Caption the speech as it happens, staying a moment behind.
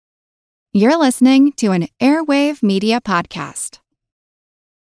You're listening to an Airwave Media Podcast.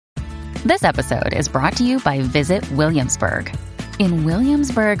 This episode is brought to you by Visit Williamsburg. In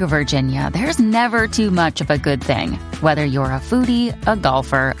Williamsburg, Virginia, there's never too much of a good thing. Whether you're a foodie, a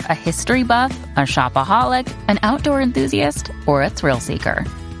golfer, a history buff, a shopaholic, an outdoor enthusiast, or a thrill seeker,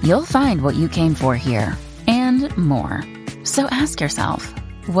 you'll find what you came for here and more. So ask yourself,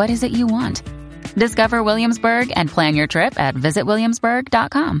 what is it you want? Discover Williamsburg and plan your trip at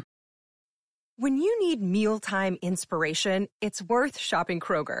visitwilliamsburg.com. When you need mealtime inspiration, it's worth shopping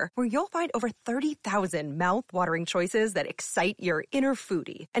Kroger, where you'll find over 30,000 mouth-watering choices that excite your inner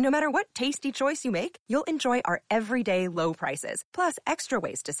foodie. And no matter what tasty choice you make, you'll enjoy our everyday low prices, plus extra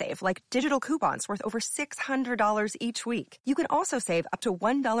ways to save, like digital coupons worth over $600 each week. You can also save up to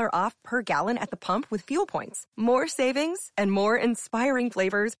 $1 off per gallon at the pump with fuel points. More savings and more inspiring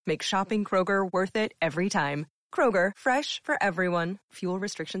flavors make shopping Kroger worth it every time. Kroger, fresh for everyone. Fuel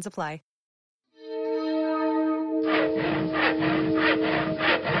restrictions apply.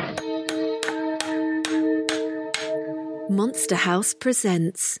 Monster House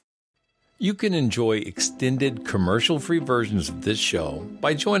presents. You can enjoy extended commercial-free versions of this show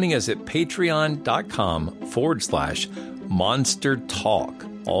by joining us at patreon.com/Monster Talk.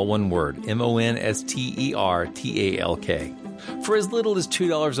 All one word, MONSTERTALK. For as little as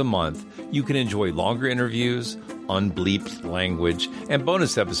 $2 a month, you can enjoy longer interviews, unbleeped language, and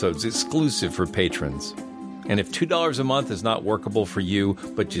bonus episodes exclusive for patrons. And if $2 a month is not workable for you,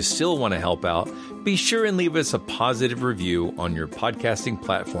 but you still want to help out, be sure and leave us a positive review on your podcasting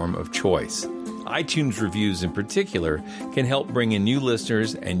platform of choice. iTunes reviews in particular can help bring in new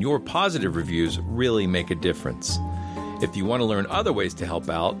listeners, and your positive reviews really make a difference. If you want to learn other ways to help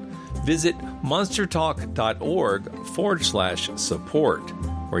out, visit monstertalk.org/support,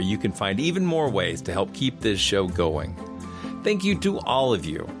 where you can find even more ways to help keep this show going. Thank you to all of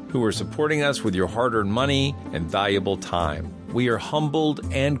you who are supporting us with your hard-earned money and valuable time. We are humbled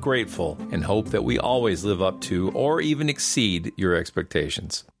and grateful and hope that we always live up to or even exceed your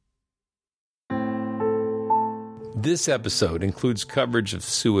expectations. This episode includes coverage of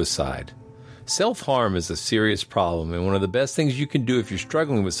suicide. Self-harm is a serious problem, and one of the best things you can do if you're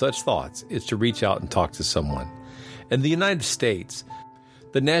struggling with such thoughts is to reach out and talk to someone. In the United States,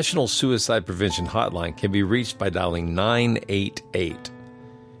 the National Suicide Prevention Hotline can be reached by dialing 988.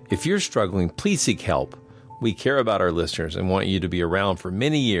 If you're struggling, please seek help. We care about our listeners and want you to be around for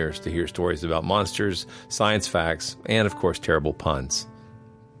many years to hear stories about monsters, science facts, and, of course, terrible puns.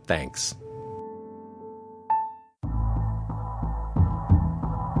 Thanks.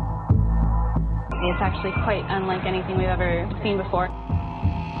 It's actually quite unlike anything we've ever seen before.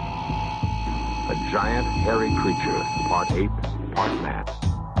 A giant, hairy creature, part ape, part man.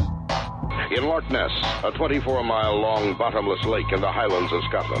 In Loch Ness, a 24-mile-long bottomless lake in the Highlands of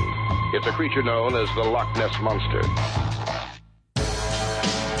Scotland. It's a creature known as the Loch Ness Monster.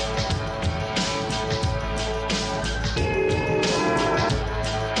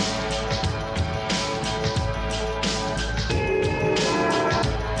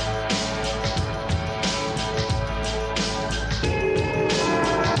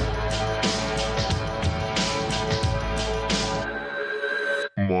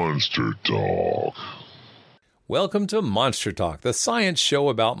 Monster Talk. Welcome to Monster Talk, the science show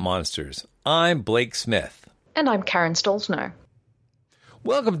about monsters. I'm Blake Smith. And I'm Karen Stolzno.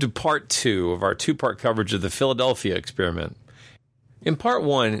 Welcome to part 2 of our 2-part coverage of the Philadelphia experiment. In part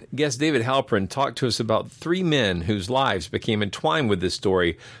 1, guest David Halperin talked to us about 3 men whose lives became entwined with this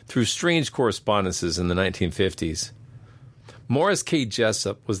story through strange correspondences in the 1950s. Morris K.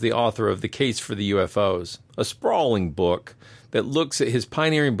 Jessup was the author of The Case for the UFOs, a sprawling book that looks at his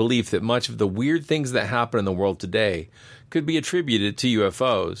pioneering belief that much of the weird things that happen in the world today could be attributed to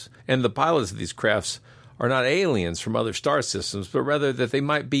UFOs, and the pilots of these crafts are not aliens from other star systems, but rather that they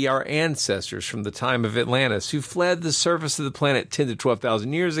might be our ancestors from the time of Atlantis who fled the surface of the planet 10 to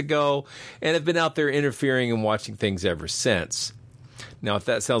 12,000 years ago and have been out there interfering and watching things ever since. Now, if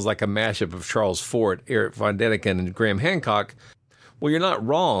that sounds like a mashup of Charles Fort, Eric Von Däniken, and Graham Hancock, well, you're not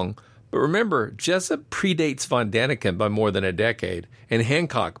wrong. But remember, Jessup predates Von Däniken by more than a decade, and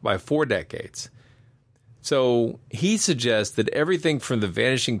Hancock by 4 decades. So he suggests that everything from the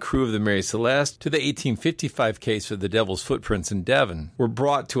vanishing crew of the Mary Celeste to the 1855 case of the Devil's Footprints in Devon were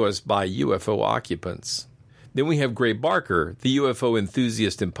brought to us by UFO occupants. Then we have Gray Barker, the UFO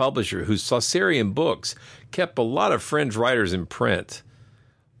enthusiast and publisher whose Saucerian books kept a lot of fringe writers in print.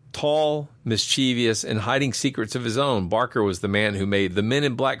 Tall, mischievous, and hiding secrets of his own, Barker was the man who made the Men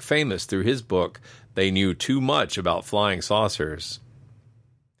in Black famous through his book, They Knew Too Much About Flying Saucers.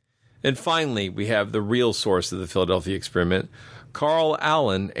 And finally, we have the real source of the Philadelphia experiment, Carl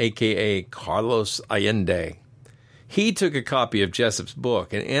Allen, a.k.a. Carlos Allende. He took a copy of Jessup's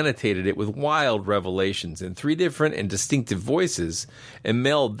book and annotated it with wild revelations in 3 different and distinctive voices and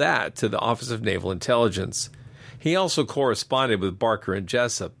mailed that to the Office of Naval Intelligence. He also corresponded with Barker and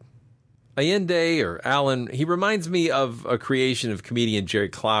Jessup. Allende, or Allen, he reminds me of a creation of comedian Jerry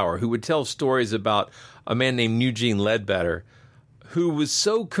Clower, who would tell stories about a man named Eugene Ledbetter, who was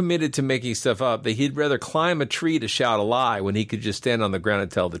so committed to making stuff up that he'd rather climb a tree to shout a lie when he could just stand on the ground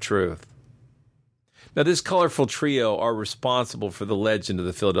and tell the truth. Now, this colorful trio are responsible for the legend of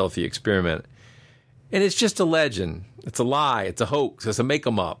the Philadelphia experiment. And it's just a legend. It's a lie. It's a hoax. It's a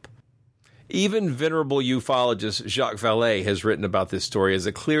make-em-up. Even venerable ufologist Jacques Vallée has written about this story as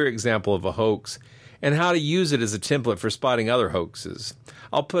a clear example of a hoax and how to use it as a template for spotting other hoaxes.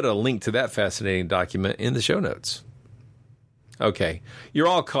 I'll put a link to that fascinating document in the show notes. Okay, you're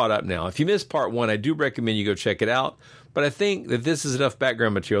all caught up now. If you missed part 1, I do recommend you go check it out. But I think that this is enough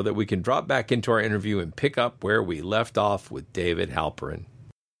background material that we can drop back into our interview and pick up where we left off with David Halperin.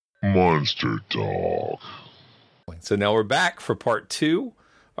 Monster Dog. So now we're back for part 2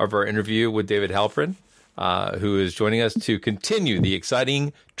 of our interview with David Halperin, who is joining us to continue the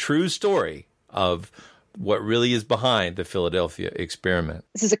exciting true story of what really is behind the Philadelphia experiment.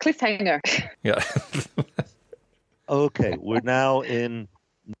 This is a cliffhanger. Yeah. Okay, we're now in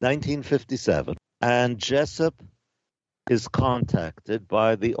 1957, and Jessup is contacted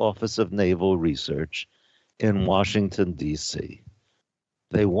by the Office of Naval Research in Washington, D.C.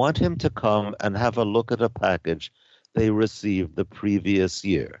 They want him to come and have a look at a package they received the previous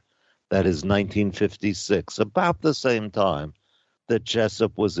year, that is 1956, about the same time that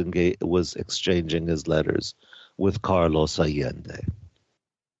Jessup was exchanging his letters with Carlos Allende.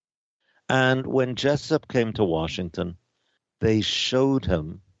 And when Jessup came to Washington, they showed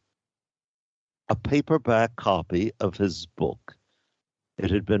him a paperback copy of his book. It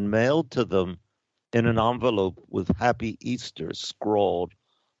had been mailed to them in an envelope with Happy Easter scrawled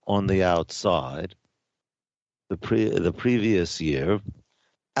on the outside the previous year.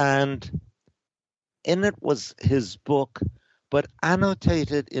 And in it was his book, but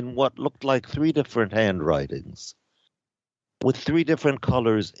annotated in what looked like 3 different handwritings with 3 different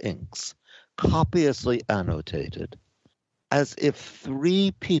colors inks, copiously annotated, as if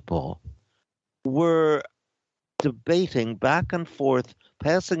 3 people were debating back and forth,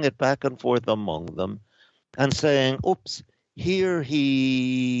 passing it back and forth among them, and saying, oops, here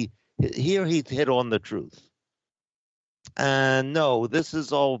he hit on the truth. And no, this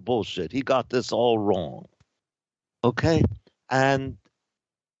is all bullshit. He got this all wrong. Okay? And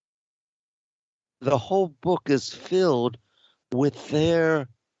the whole book is filled with their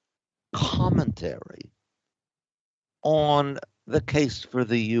commentary on the case for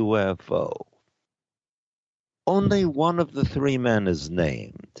the UFO. Only one of the 3 men is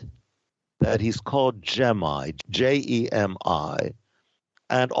named, that he's called Jemi, Jemi,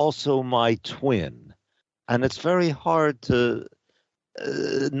 and also my twin. And it's very hard to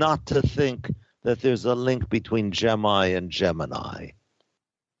not to think that there's a link between Jemi and Gemini.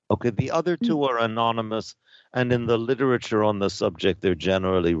 Okay, the other 2 are anonymous, and in the literature on the subject, they're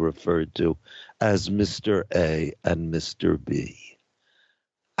generally referred to as Mr. A and Mr. B.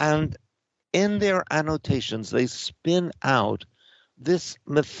 And in their annotations, they spin out this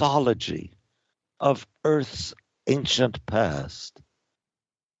mythology of Earth's ancient past,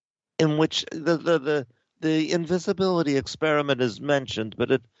 in which the invisibility experiment is mentioned,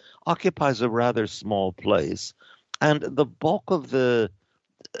 but it occupies a rather small place, and the bulk of the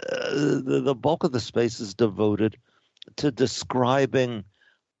bulk of the space is devoted to describing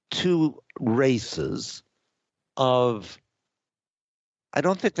 2 races of, I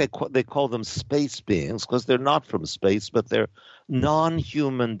don't think they call them space beings, because they're not from space, but they're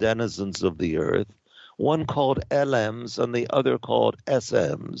non-human denizens of the Earth, one called LMs and the other called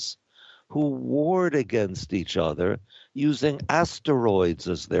SMs, who warred against each other using asteroids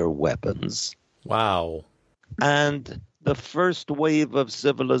as their weapons. Wow. And the first wave of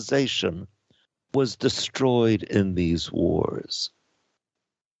civilization was destroyed in these wars.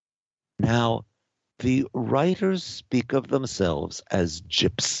 Now, the writers speak of themselves as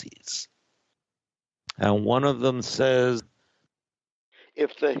gypsies. And one of them says,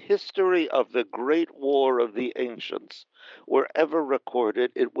 if the history of the great war of the ancients were ever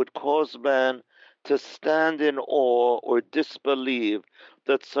recorded, it would cause man to stand in awe or disbelieve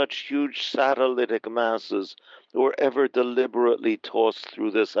that such huge satellitic masses were ever deliberately tossed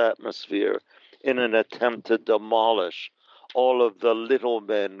through this atmosphere in an attempt to demolish all of the little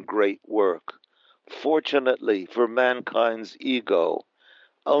men great work. Fortunately for mankind's ego,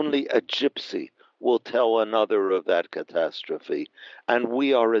 only a gypsy will tell another of that catastrophe, and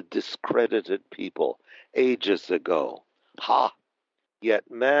we are a discredited people ages ago. Ha!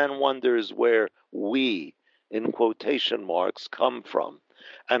 Yet man wonders where we, in quotation marks, come from,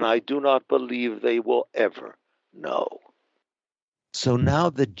 and I do not believe they will ever know. So now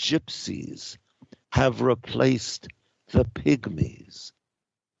the gypsies have replaced the pygmies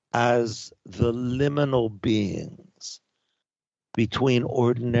as the liminal beings between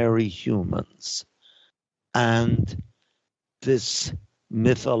ordinary humans and this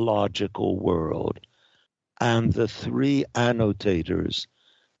mythological world. And the three annotators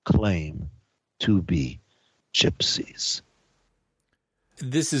claim to be gypsies.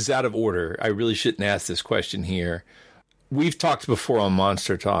 This is out of order. I really shouldn't ask this question here. We've talked before on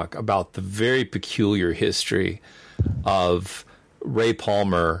Monster Talk about the very peculiar history of Ray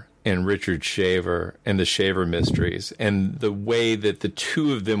Palmer and Richard Shaver and the Shaver Mysteries, and the way that the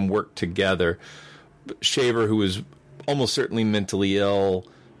two of them worked together. Shaver, who was almost certainly mentally ill,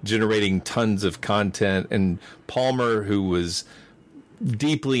 generating tons of content, and Palmer, who was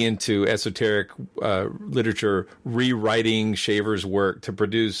deeply into esoteric literature, rewriting Shaver's work to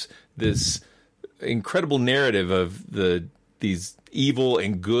produce this incredible narrative of these evil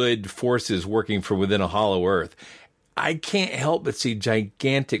and good forces working from within a hollow earth. I can't help but see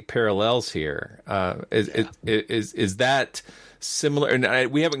gigantic parallels here. Is that similar?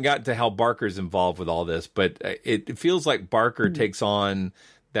 And we haven't gotten to how Barker's involved with all this, but it feels like Barker takes on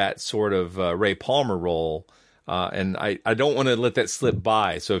that sort of Ray Palmer role. And I don't want to let that slip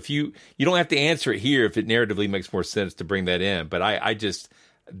by. So if you don't have to answer it here if it narratively makes more sense to bring that in. But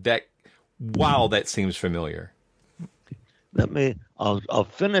that seems familiar. I'll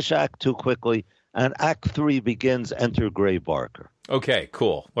finish Act 2 quickly, and Act 3 begins Enter Gray Barker. Okay,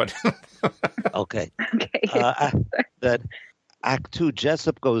 cool. What? Okay. That Act 2,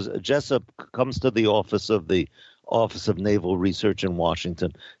 Jessup comes to the Office of Naval Research in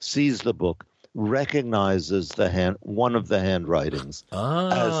Washington, sees the book, recognizes one of the handwritings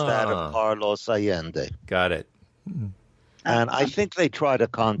as that of Carlos Allende. Got it. And I think they try to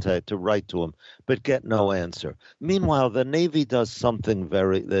write to him, but get no answer. Meanwhile, the Navy does something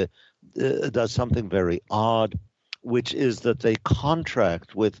very odd, which is that they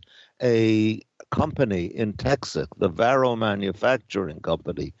contract with a company in Texas, the Varro Manufacturing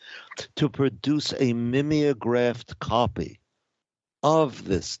Company, to produce a mimeographed copy of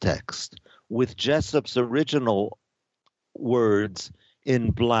this text with Jessup's original words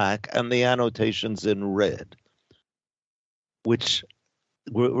in black and the annotations in red, which,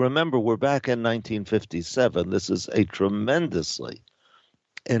 remember, we're back in 1957. This is a tremendously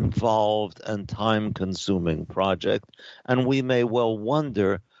involved and time-consuming project, and we may well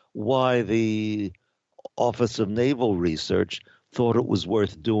wonder why the Office of Naval Research thought it was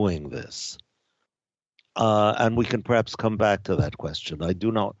worth doing this. And we can perhaps come back to that question. I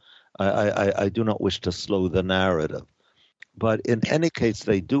do not wish to slow the narrative. But in any case,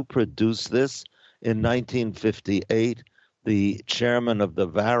 they do produce this. In 1958, the chairman of the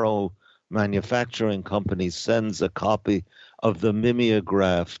Varro Manufacturing Company sends a copy of the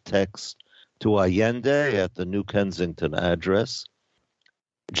mimeograph text to Allende at the New Kensington address.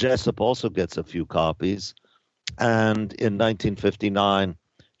 Jessup also gets a few copies. And in 1959,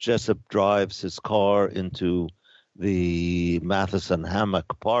 Jessup drives his car into the Matheson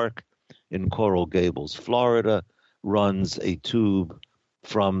Hammock Park in Coral Gables, Florida, runs a tube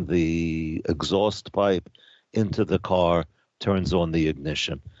from the exhaust pipe into the car, turns on the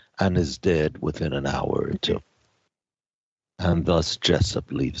ignition, and is dead within an hour or two. And thus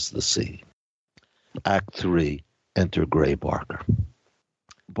Jessup leaves the sea. Act 3, Enter Gray Barker.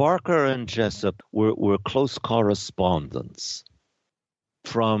 Barker and Jessup were close correspondents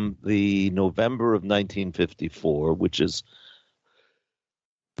from the November of 1954, which is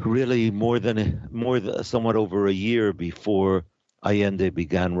really somewhat over a year before Allende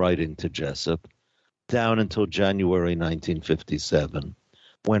began writing to Jessup, down until January 1957,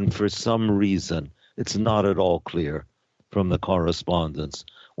 when for some reason, it's not at all clear from the correspondence,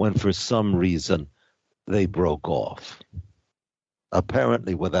 when for some reason they broke off.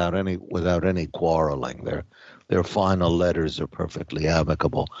 Apparently without any quarreling. Their final letters are perfectly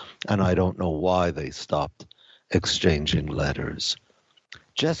amicable, and I don't know why they stopped exchanging letters.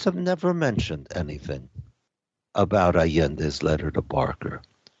 Jessup never mentioned anything about Allende's letter to Barker,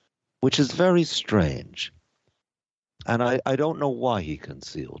 which is very strange. And I don't know why he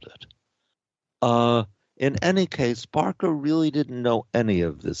concealed it. In any case, Barker really didn't know any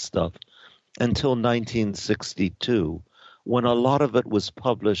of this stuff until 1962, when a lot of it was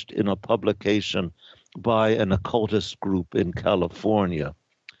published in a publication by an occultist group in California,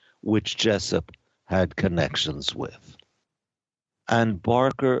 which Jessup had connections with. And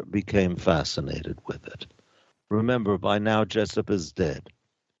Barker became fascinated with it. Remember, by now Jessup is dead,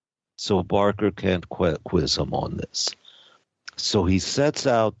 so Barker can't quiz him on this. So he sets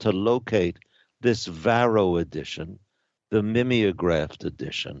out to locate this Varro edition, the mimeographed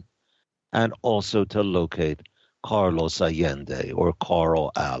edition, and also to locate Carlos Allende or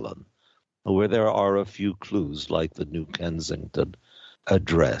Carl Allen, where there are a few clues like the New Kensington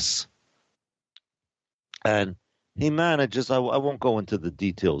address. And he manages, I won't go into the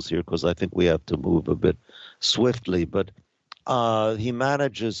details here because I think we have to move a bit swiftly, but he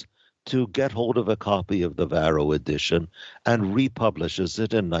manages to get hold of a copy of the Varro edition and republishes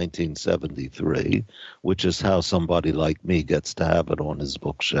it in 1973, which is how somebody like me gets to have it on his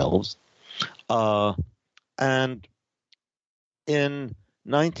bookshelves. And in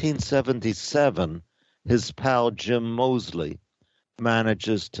 1977, his pal Jim Moseley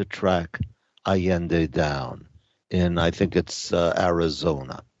manages to track Allende down in, I think it's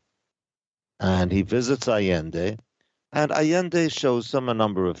Arizona. And he visits Allende, and Allende shows him a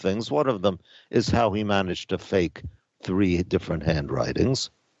number of things. One of them is how he managed to fake 3 different handwritings,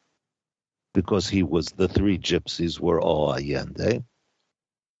 because the 3 gypsies were all Allende.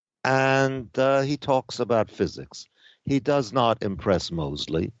 And he talks about physics. He does not impress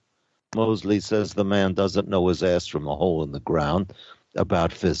Moseley. Moseley says the man doesn't know his ass from a hole in the ground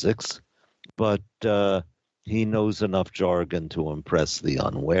about physics, but he knows enough jargon to impress the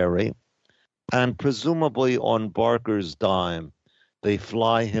unwary. And presumably on Barker's dime, they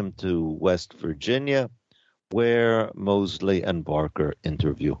fly him to West Virginia, where Moseley and Barker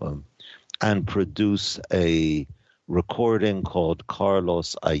interview him and produce a recording called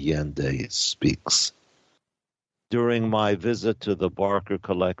Carlos Allende Speaks. During my visit to the Barker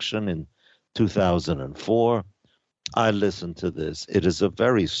collection in 2004, I listened to this. It is a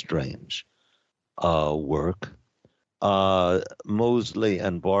very strange work. Moseley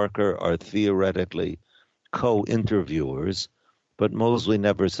and Barker are theoretically co-interviewers, but Moseley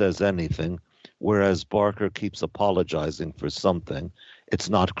never says anything, whereas Barker keeps apologizing for something. It's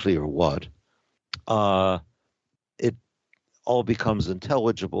not clear what. It all becomes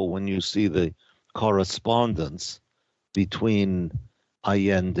intelligible when you see the correspondence between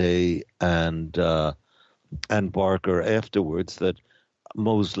Allende and Barker afterwards, that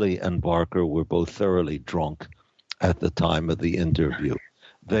Moseley and Barker were both thoroughly drunk at the time of the interview.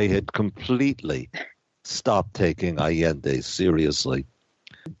 They had completely stopped taking Allende seriously.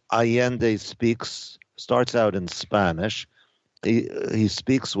 Allende starts out in Spanish. He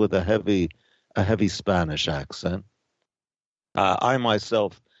speaks with a heavy Spanish accent. I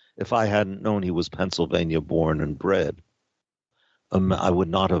myself, if I hadn't known he was Pennsylvania born and bred, I would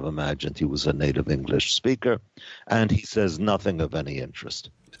not have imagined he was a native English speaker, and he says nothing of any interest.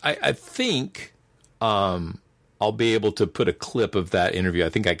 I think I'll be able to put a clip of that interview. I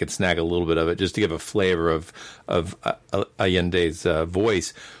think I could snag a little bit of it just to give a flavor of Allende's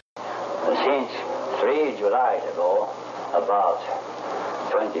voice. Since 3 July ago, about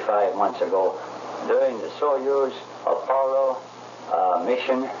 25 months ago, during the Soyuz Apollo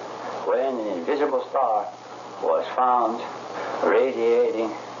mission, when an invisible star was found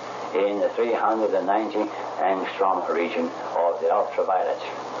radiating in the 390 angstrom region of the ultraviolet,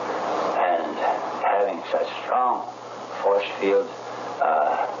 and having such strong force field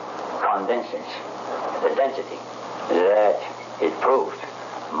condensance, the density, that it proved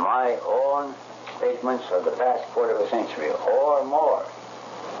my own statements of the past quarter of a century or more,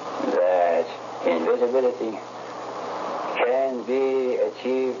 that invisibility can be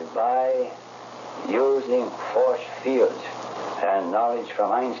achieved by using force fields and knowledge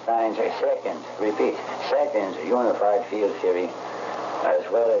from Einstein's second unified field theory, as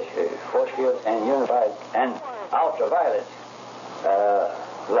well as force fields and unified and ultraviolet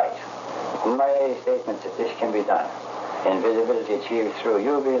light. My statement that this can be done, invisibility achieved through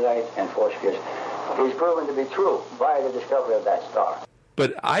UV light and force fields, is proven to be true by the discovery of that star.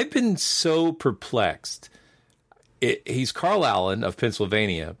 But I've been so perplexed. He's Carl Allen of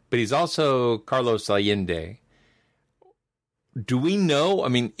Pennsylvania, but he's also Carlos Allende. Do we know? I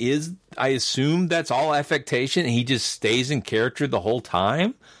mean, I assume that's all affectation and he just stays in character the whole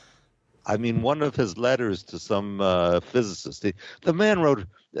time? I mean, one of his letters to some physicist, the man wrote,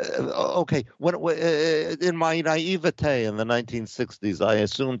 in my naivete in the 1960s, I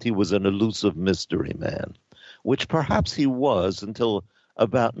assumed he was an elusive mystery man, which perhaps he was until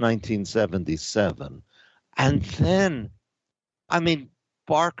about 1977. And then, I mean,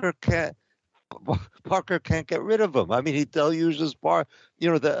 Barker can't get rid of him. I mean, he deluges Barker.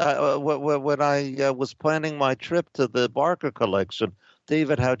 You know, when I was planning my trip to the Barker collection,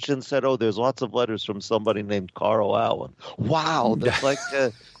 David Houchin said, "Oh, there's lots of letters from somebody named Carl Allen." Wow, that's like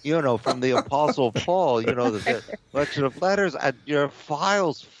from the Apostle Paul. The collection of letters, and your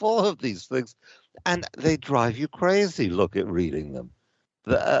files full of these things, and they drive you crazy. Look at reading them.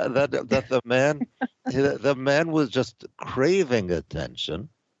 The man was just craving attention,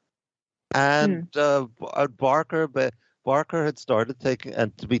 and Barker had started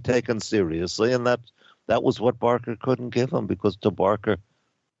to be taken seriously, and that was what Barker couldn't give him, because to Barker,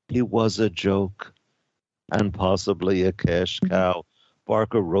 he was a joke and possibly a cash cow.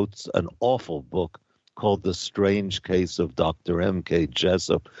 Barker wrote an awful book called The Strange Case of Dr. M.K.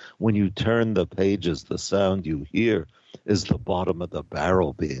 Jessup. When you turn the pages, the sound you hear is the bottom of the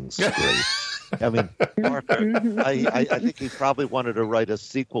barrel being scraped. I mean, Barker, I think he probably wanted to write a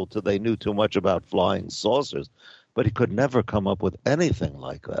sequel to They Knew Too Much About Flying Saucers, but he could never come up with anything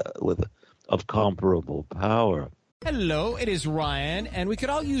like that of comparable power. Hello, it is Ryan, and we could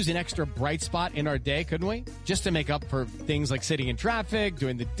all use an extra bright spot in our day, couldn't we? Just to make up for things like sitting in traffic,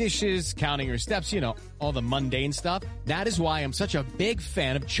 doing the dishes, counting your steps, all the mundane stuff. That is why I'm such a big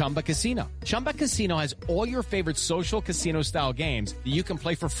fan of Chumba Casino. Chumba Casino has all your favorite social casino-style games that you can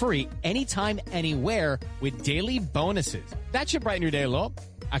play for free anytime, anywhere with daily bonuses. That should brighten your day a little.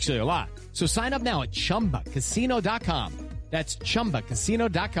 Actually, a lot. So sign up now at ChumbaCasino.com. That's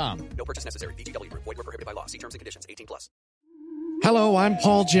ChumbaCasino.com. No purchase necessary. VGW Group. Void where prohibited by law. See terms and conditions. 18+. Hello, I'm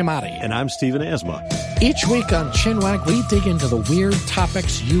Paul Giamatti. And I'm Stephen Asma. Each week on Chinwag, we dig into the weird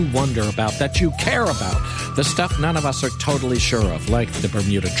topics you wonder about, that you care about. The stuff none of us are totally sure of, like the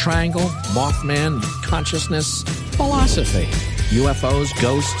Bermuda Triangle, Mothman, consciousness, philosophy, UFOs,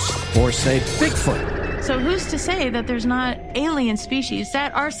 ghosts, or, say, Bigfoot. So who's to say that there's not alien species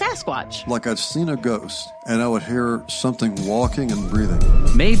that are Sasquatch? Like I'd seen a ghost, and I would hear something walking and breathing.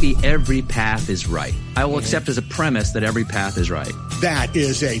 Maybe every path is right. I will accept as a premise that every path is right. That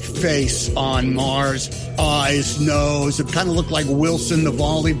is a face on Mars, eyes, nose. It kind of looked like Wilson the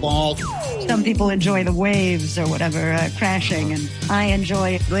volleyball. Some people enjoy the waves or whatever crashing, and I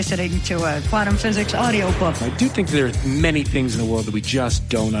enjoy listening to a quantum physics audiobook. I do think there are many things in the world that we just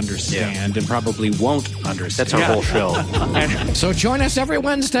don't understand and probably won't understand. That's our whole show. So join us every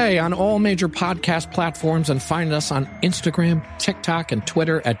Wednesday on all major podcast platforms and find us on Instagram, TikTok, and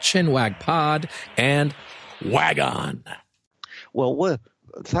Twitter at ChinwagPod and Wagon. Well,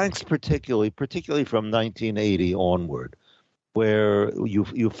 thanks particularly from 1980 onward, where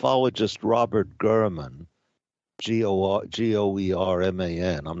you follow just Robert Gurman, Goerman.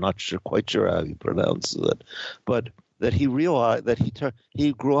 I'm not quite sure how you pronounce it, but that he realized that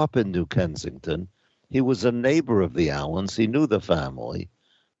he grew up in New Kensington. He was a neighbor of the Allens. He knew the family,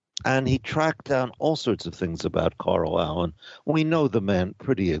 and he tracked down all sorts of things about Carl Allen. We know the man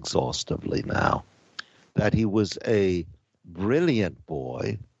pretty exhaustively now. That he was a brilliant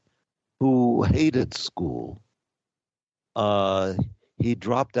boy who hated school. He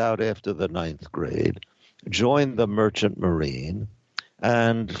dropped out after the 9th grade, joined the Merchant Marine,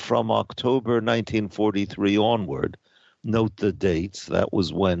 and from October 1943 onward, note the dates, that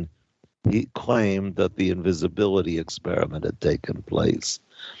was when he claimed that the invisibility experiment had taken place.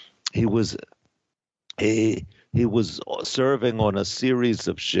 He was serving on a series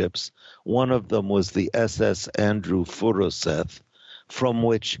of ships. One of them was the SS Andrew Furuseth, from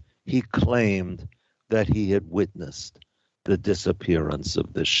which he claimed that he had witnessed the disappearance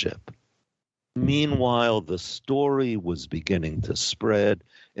of the ship. Meanwhile, the story was beginning to spread.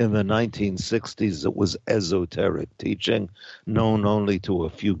 In the 1960s, it was esoteric teaching, known only to a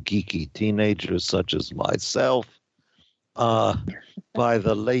few geeky teenagers such as myself. By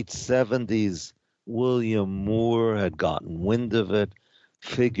the late 70s, William Moore had gotten wind of it,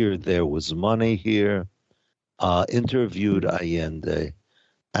 figured there was money here, interviewed Allende,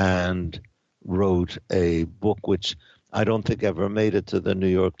 and wrote a book which I don't think ever made it to the New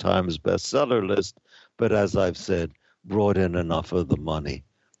York Times bestseller list, but as I've said, brought in enough of the money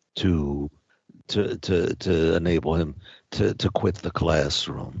to enable him to quit the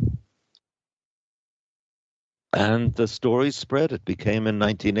classroom. And the story spread. It became in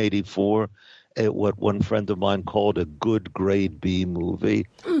 1984 what one friend of mine called a good grade B movie,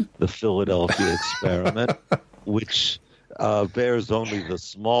 The Philadelphia Experiment, which bears only the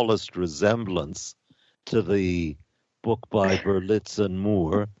smallest resemblance to the book by Berlitz and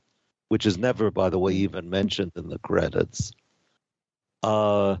Moore, which is never, by the way, even mentioned in the credits.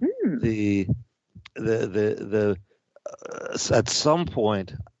 At some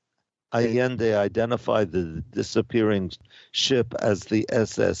point, Allende identified the disappearing ship as the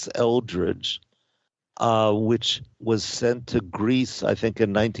SS Eldridge, which was sent to Greece, I think, in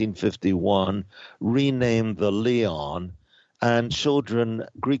 1951, renamed the Leon, and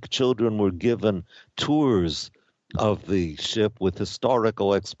Greek children were given tours of the ship with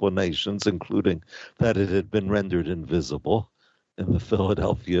historical explanations, including that it had been rendered invisible in the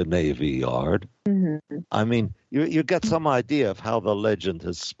Philadelphia Navy Yard. Mm-hmm. I mean, you get some idea of how the legend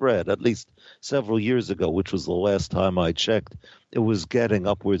has spread. At least several years ago, which was the last time I checked, it was getting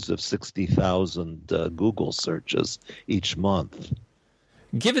upwards of 60,000 Google searches each month.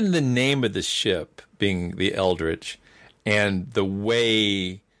 Given the name of the ship being the Eldritch and the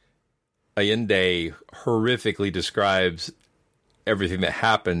way Allende horrifically describes everything that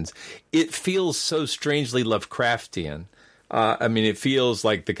happens, it feels so strangely Lovecraftian. I mean, it feels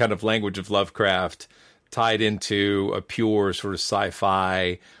like the kind of language of Lovecraft tied into a pure sort of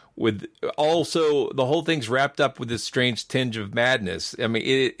sci-fi, with also the whole thing's wrapped up with this strange tinge of madness. I mean,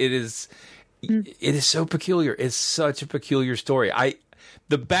 it is so peculiar. It's such a peculiar story.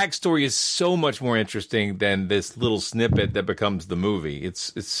 The backstory is so much more interesting than this little snippet that becomes the movie.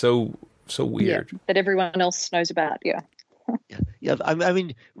 It's so weird. Yeah, that everyone else knows about. Yeah. Yeah. I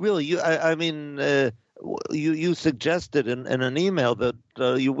mean, really, you suggested in an email that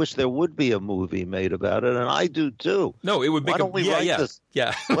you wish there would be a movie made about it, and I do too. No, it would make. Why don't we write this?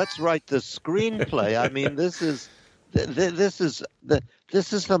 Yeah. Let's write the screenplay. I mean, this is the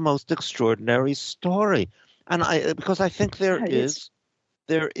most extraordinary story, and because I think there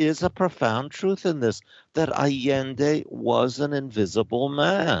is a profound truth in this, that Allende was an invisible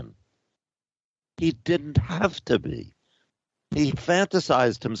man. He didn't have to be. He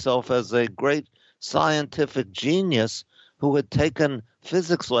fantasized himself as a great scientific genius who had taken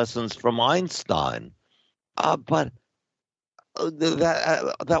physics lessons from Einstein. But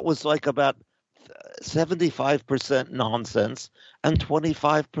that was like about 75% nonsense and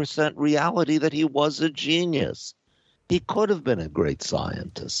 25% reality, that he was a genius. He could have been a great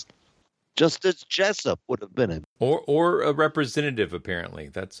scientist, just as Jessup would have been or a representative. Apparently,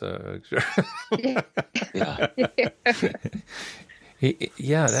 that's yeah.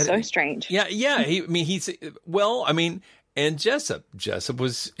 That's so strange. Yeah. And Jessup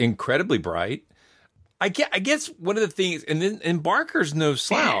was incredibly bright. I guess one of the things, and Barker's no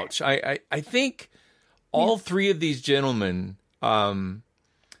slouch. I think all three of these gentlemen,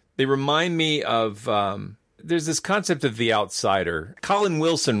 they remind me of. There's this concept of the outsider. Colin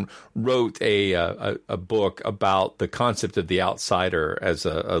Wilson wrote a book about the concept of the outsider as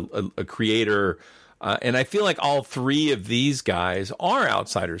a creator, and I feel like all three of these guys are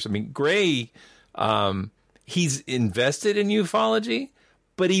outsiders. I mean, Gray, he's invested in ufology,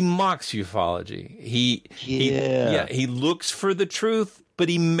 but he mocks ufology. He looks for the truth, but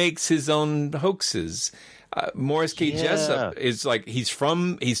he makes his own hoaxes. Morris K. Jessup is like, he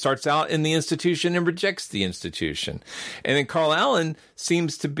starts out in the institution and rejects the institution. And then Carl Allen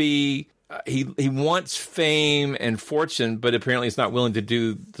seems to be, he wants fame and fortune, but apparently he's not willing to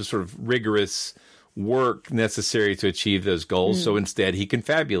do the sort of rigorous work necessary to achieve those goals. So instead he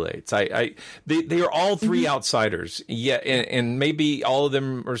confabulates. They are all three outsiders. Yeah. And maybe all of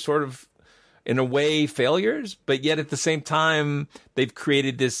them are sort of, in a way, failures, but yet at the same time, they've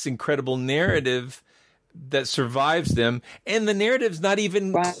created this incredible narrative that survives them, and the narrative's not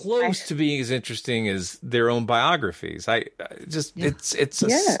even close to being as interesting as their own biographies. It's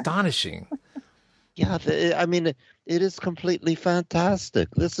astonishing. Yeah, I mean, it is completely fantastic.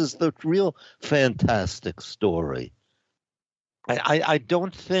 This is the real fantastic story. I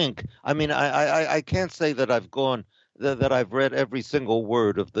don't think. I mean, I can't say that I've gone. That I've read every single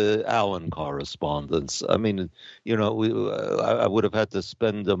word of the Allen correspondence. I mean, I would have had to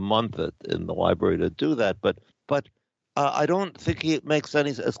spend a month in the library to do that. But I don't think he makes any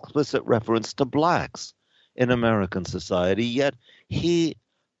explicit reference to blacks in American society. Yet he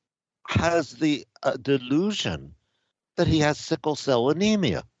has the delusion that he has sickle cell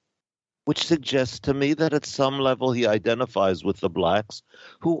anemia, which suggests to me that at some level he identifies with the blacks,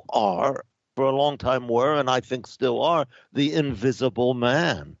 who are, for a long time were, and I think still are, the invisible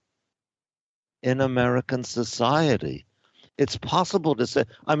man in American society. It's possible to say,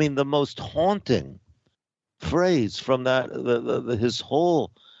 I mean, the most haunting phrase from that, his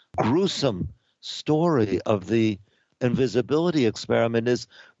whole gruesome story of the invisibility experiment is,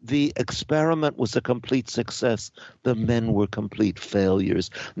 the experiment was a complete success. The men were complete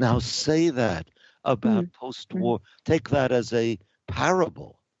failures. Now say that about post-war, take that as a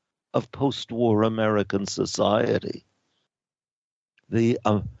parable of post-war American society. The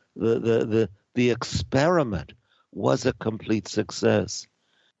experiment was a complete success,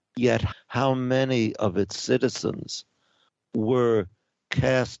 yet how many of its citizens were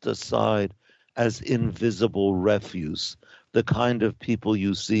cast aside as invisible refuse, the kind of people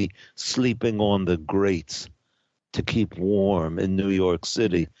you see sleeping on the grates to keep warm in New York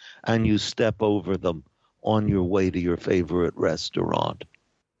City, and you step over them on your way to your favorite restaurant.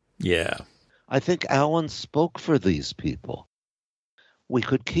 Yeah. I think Allen spoke for these people. We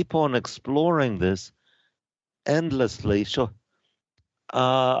could keep on exploring this endlessly. Sure.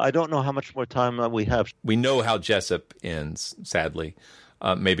 I don't know how much more time we have. We know how Jessup ends, sadly.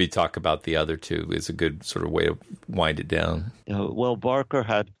 Maybe talk about the other two is a good sort of way to wind it down. Well, Barker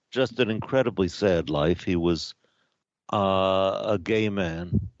had just an incredibly sad life. He was a gay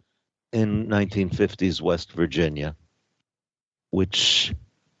man in 1950s West Virginia, which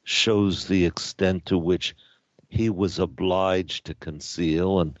shows the extent to which he was obliged to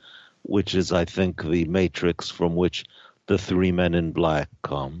conceal, and which is, I think, the matrix from which the three men in black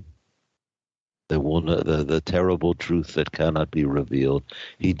come. The terrible truth that cannot be revealed.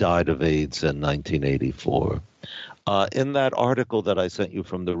 He died of AIDS in 1984. In that article that I sent you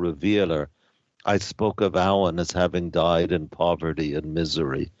from the Revealer, I spoke of Allen as having died in poverty and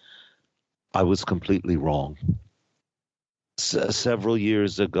misery. I was completely wrong. Several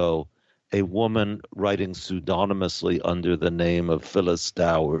years ago, a woman writing pseudonymously under the name of Phyllis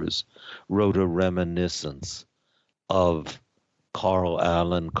Stowers wrote a reminiscence of Carl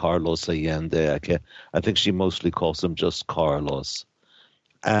Allen, Carlos Allende. I think she mostly calls him just Carlos.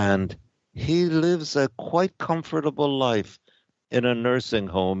 And he lives a quite comfortable life in a nursing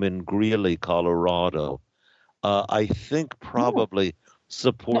home in Greeley, Colorado. I think probably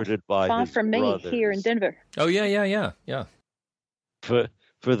supported by far his from brothers. me here in Denver. Oh, yeah.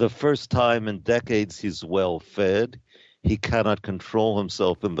 For the first time in decades, he's well fed. He cannot control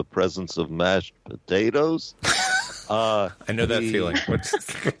himself in the presence of mashed potatoes. I know that feeling.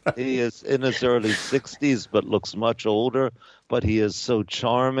 He is in his early 60s, but looks much older. But he is so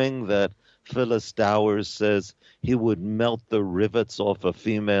charming that Phyllis Stowers says he would melt the rivets off a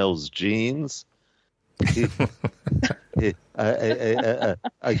female's jeans.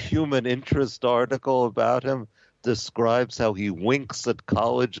 A human interest article about him describes how he winks at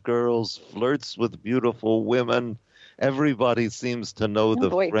college girls, flirts with beautiful women. Everybody seems to know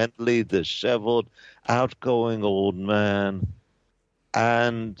friendly, disheveled, outgoing old man.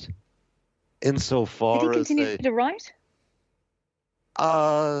 And insofar Did he continue to write?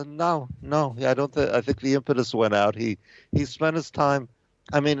 No. I don't. I think the impetus went out. He spent his time.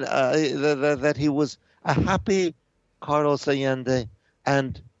 I mean, that he was a happy Carlos Allende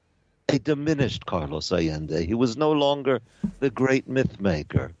and a diminished Carlos Allende. He was no longer the great myth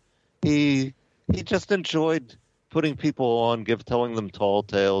maker. He just enjoyed putting people on, telling them tall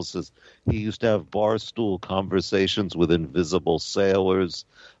tales. He used to have barstool conversations with invisible sailors.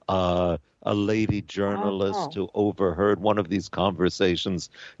 A lady journalist who overheard one of these conversations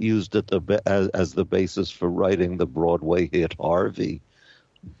used it as the basis for writing the Broadway hit Harvey.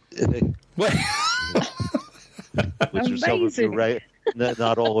 What? Which some of you,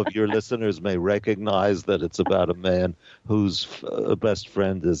 not all of your listeners may recognize that it's about a man whose best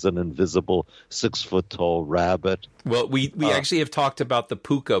friend is an invisible 6-foot-tall rabbit. Well, we actually have talked about the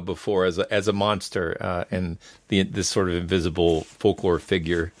puka before as a monster and this sort of invisible folklore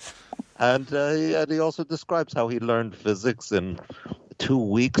figure. And he also describes how he learned physics in 2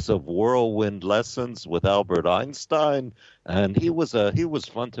 weeks of whirlwind lessons with Albert Einstein, and he was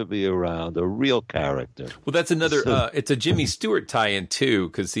fun to be around, a real character. Well, that's another. It's a Jimmy Stewart tie-in too,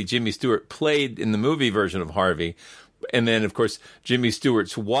 because Jimmy Stewart played in the movie version of Harvey, and then of course Jimmy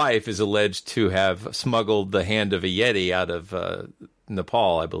Stewart's wife is alleged to have smuggled the hand of a Yeti out of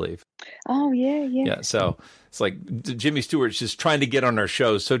Nepal, I believe. Oh yeah. Yeah, so it's like Jimmy Stewart's just trying to get on our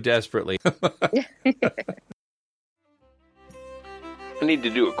show so desperately. I need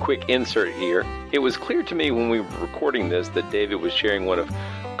to do a quick insert here. It was clear to me when we were recording this that David was sharing one of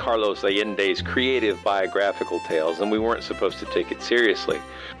Carlos Allende's creative biographical tales, and we weren't supposed to take it seriously.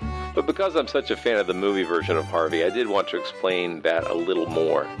 But because I'm such a fan of the movie version of Harvey, I did want to explain that a little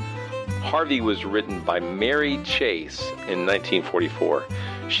more. Harvey was written by Mary Chase in 1944.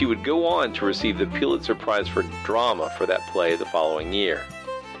 She would go on to receive the Pulitzer Prize for Drama for that play the following year.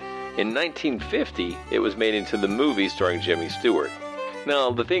 In 1950, it was made into the movie starring Jimmy Stewart.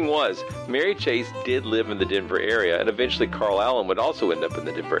 Now, the thing was, Mary Chase did live in the Denver area, and eventually Carl Allen would also end up in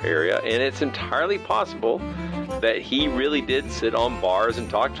the Denver area, and it's entirely possible that he really did sit on bars and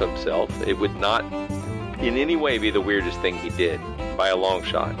talk to himself. It would not in any way be the weirdest thing he did, by a long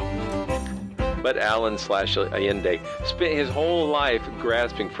shot. But Allen/Allende spent his whole life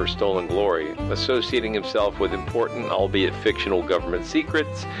grasping for stolen glory, associating himself with important, albeit fictional, government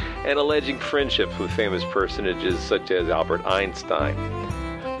secrets, and alleging friendships with famous personages such as Albert Einstein.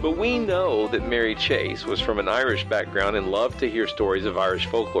 But we know that Mary Chase was from an Irish background and loved to hear stories of Irish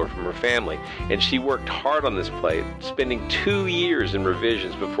folklore from her family. And she worked hard on this play, spending 2 years in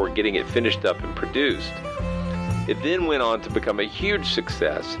revisions before getting it finished up and produced. It then went on to become a huge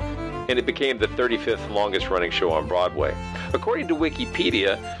success, and it became the 35th longest running show on Broadway. According to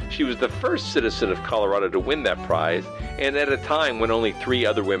Wikipedia, she was the first citizen of Colorado to win that prize, and at a time when only 3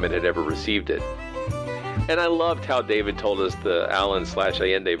 other women had ever received it. And I loved how David told us the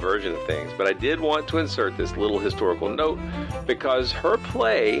Allen/Allende version of things, but I did want to insert this little historical note because her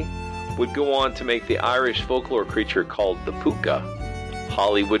play would go on to make the Irish folklore creature called the puka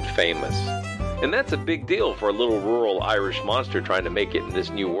Hollywood famous. And that's a big deal for a little rural Irish monster trying to make it in this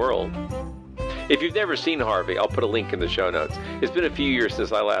new world. If you've never seen Harvey, I'll put a link in the show notes. It's been a few years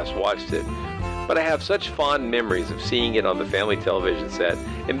since I last watched it, but I have such fond memories of seeing it on the family television set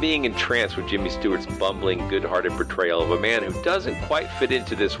and being entranced with Jimmy Stewart's bumbling, good-hearted portrayal of a man who doesn't quite fit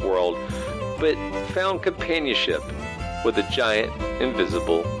into this world, but found companionship with a giant,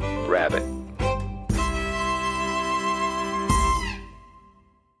 invisible rabbit.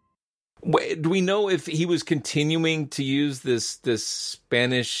 Do we know if he was continuing to use this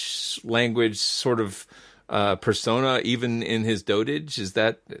Spanish language sort of persona even in his dotage? Is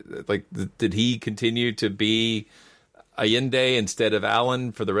that like, did he continue to be Allende instead of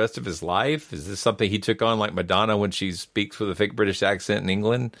Allen for the rest of his life? Is this something he took on like Madonna when she speaks with a fake British accent in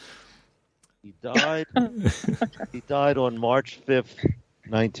England? He died. He died on March 5th,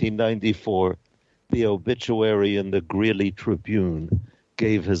 1994. The obituary in the Greeley Tribune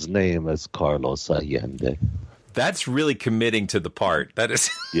gave his name as Carlos Allende. That's really committing to the part. That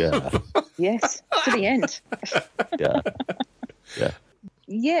is. Yeah. Yes, to the end. Yeah. Yeah.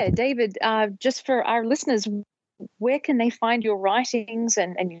 Yeah, David, just for our listeners, where can they find your writings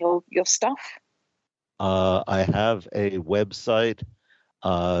and your stuff? I have a website,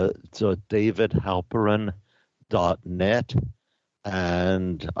 so davidhalperin.net,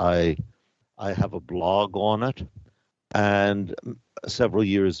 and I have a blog on it. And several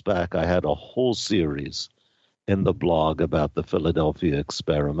years back, I had a whole series in the blog about the Philadelphia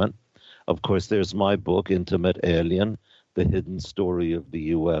experiment. Of course, there's my book, Intimate Alien, The Hidden Story of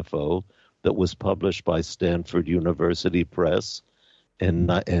the UFO, that was published by Stanford University Press in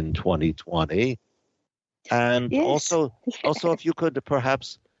 2020. And yes. also, if you could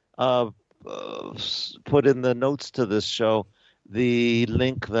perhaps put in the notes to this show the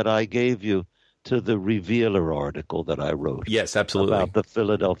link that I gave you to the Revealer article that I wrote. Yes, absolutely. About the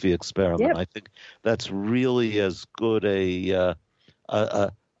Philadelphia experiment. Yep. I think that's really as good a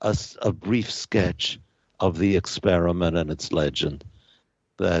brief sketch of the experiment and its legend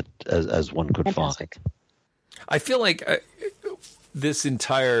that as one could Fantastic. find. I feel like this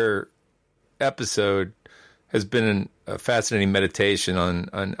entire episode has been a fascinating meditation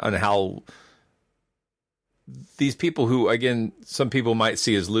on how these people who, again, some people might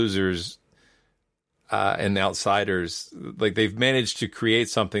see as losers and outsiders, like they've managed to create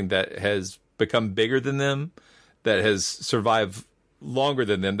something that has become bigger than them, that has survived longer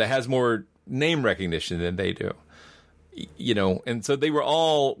than them, that has more name recognition than they do. You know, and so they were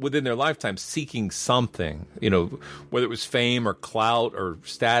all within their lifetime seeking something, you know, whether it was fame or clout or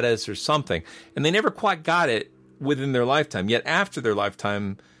status or something, and they never quite got it within their lifetime. Yet after their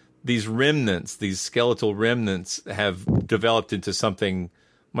lifetime, these remnants, these skeletal remnants, have developed into something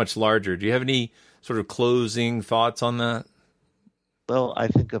much larger. Do you have any sort of closing thoughts on that? Well, I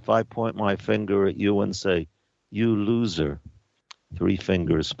think if I point my finger at you and say, "You loser," 3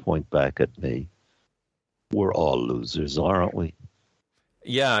 fingers point back at me. We're all losers, aren't we?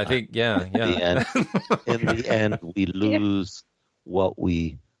 Yeah, I think, yeah. In the end, we lose what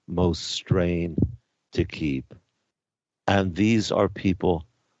we most strain to keep. And these are people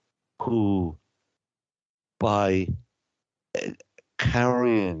who, by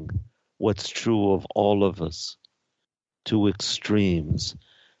carrying what's true of all of us to extremes,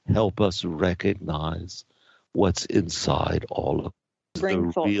 help us recognize what's inside all of us.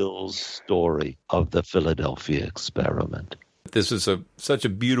 The real story of the Philadelphia experiment. This is such a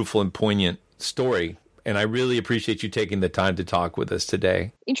beautiful and poignant story, and I really appreciate you taking the time to talk with us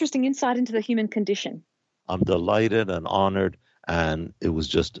today. Interesting insight into the human condition. I'm delighted and honored, and it was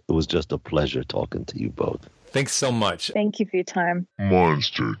just a pleasure talking to you both. Thanks so much. Thank you for your time.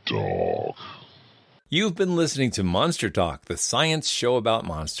 Monster Talk. You've been listening to Monster Talk, the science show about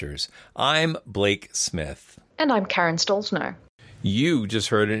monsters. I'm Blake Smith. And I'm Karen Stolzno. You just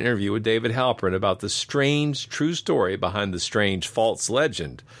heard an interview with David Halperin about the strange true story behind the strange false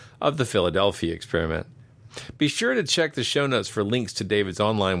legend of the Philadelphia experiment. Be sure to check the show notes for links to David's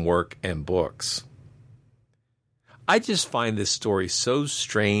online work and books. I just find this story so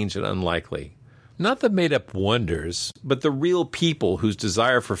strange and unlikely. Not the made-up wonders, but the real people whose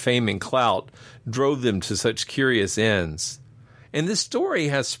desire for fame and clout drove them to such curious ends. And this story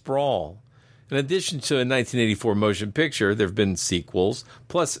has sprawl. In addition to a 1984 motion picture, there have been sequels,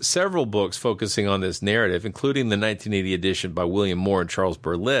 plus several books focusing on this narrative, including the 1980 edition by William Moore and Charles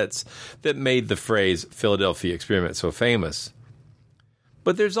Berlitz that made the phrase Philadelphia Experiment so famous.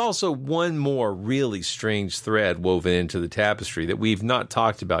 But there's also one more really strange thread woven into the tapestry that we've not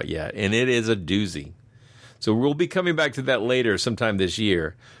talked about yet, and it is a doozy. So we'll be coming back to that later sometime this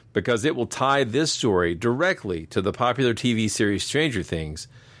year, because it will tie this story directly to the popular TV series Stranger Things,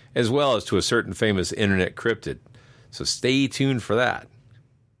 as well as to a certain famous internet cryptid. So stay tuned for that.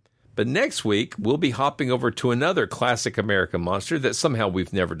 But next week, we'll be hopping over to another classic American monster that somehow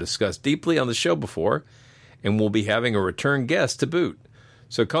we've never discussed deeply on the show before, and we'll be having a return guest to boot.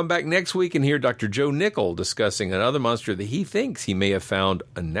 So come back next week and hear Dr. Joe Nickell discussing another monster that he thinks he may have found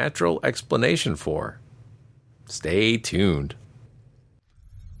a natural explanation for. Stay tuned.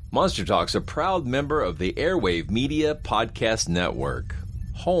 Monster Talk's a proud member of the Airwave Media Podcast Network,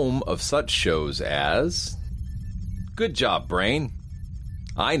 home of such shows as Good Job, Brain,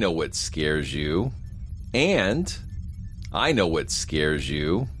 I Know What Scares You, and I Know What Scares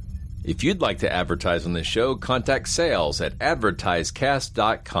You. If you'd like to advertise on this show, contact sales at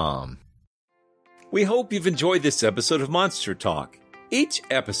advertisecast.com. We hope you've enjoyed this episode of Monster Talk. Each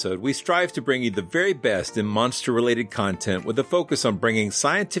episode, we strive to bring you the very best in monster-related content with a focus on bringing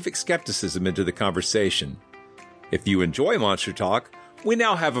scientific skepticism into the conversation. If you enjoy Monster Talk, we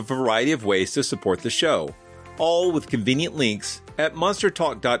now have a variety of ways to support the show, all with convenient links at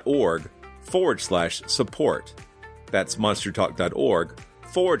monstertalk.org/support. That's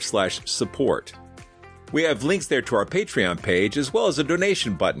monstertalk.org/support. We have links there to our Patreon page as well as a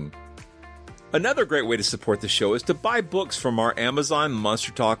donation button. Another great way to support the show is to buy books from our Amazon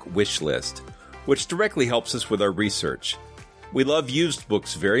Monster Talk wish list, which directly helps us with our research. We love used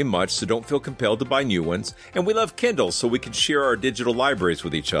books very much, so don't feel compelled to buy new ones, and we love Kindle so we can share our digital libraries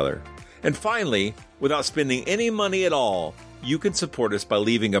with each other. And finally, without spending any money at all, you can support us by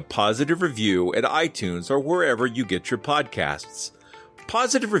leaving a positive review at iTunes or wherever you get your podcasts.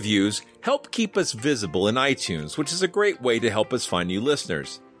 Positive reviews help keep us visible in iTunes, which is a great way to help us find new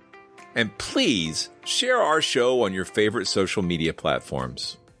listeners. And please share our show on your favorite social media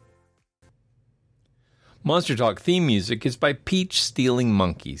platforms. Monster Talk theme music is by Peach Stealing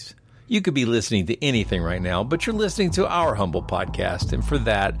Monkeys. You could be listening to anything right now, but you're listening to our humble podcast, and for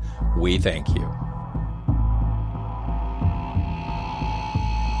that, we thank you.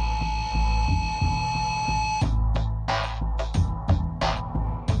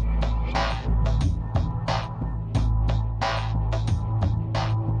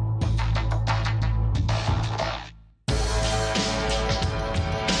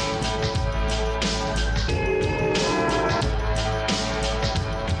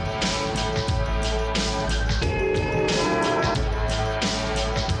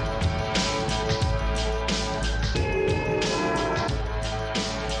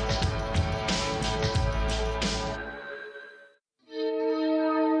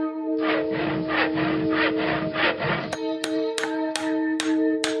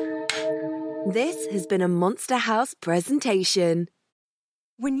 This has been a Monster House presentation.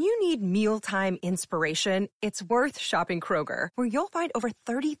 When you need mealtime inspiration, it's worth shopping Kroger, where you'll find over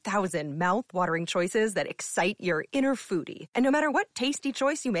 30,000 mouth-watering choices that excite your inner foodie. And no matter what tasty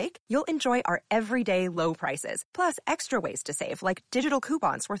choice you make, you'll enjoy our everyday low prices, plus extra ways to save, like digital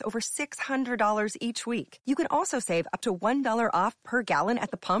coupons worth over $600 each week. You can also save up to $1 off per gallon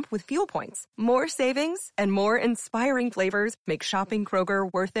at the pump with fuel points. More savings and more inspiring flavors make shopping Kroger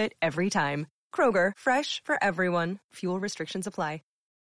worth it every time. Kroger, fresh for everyone. Fuel restrictions apply.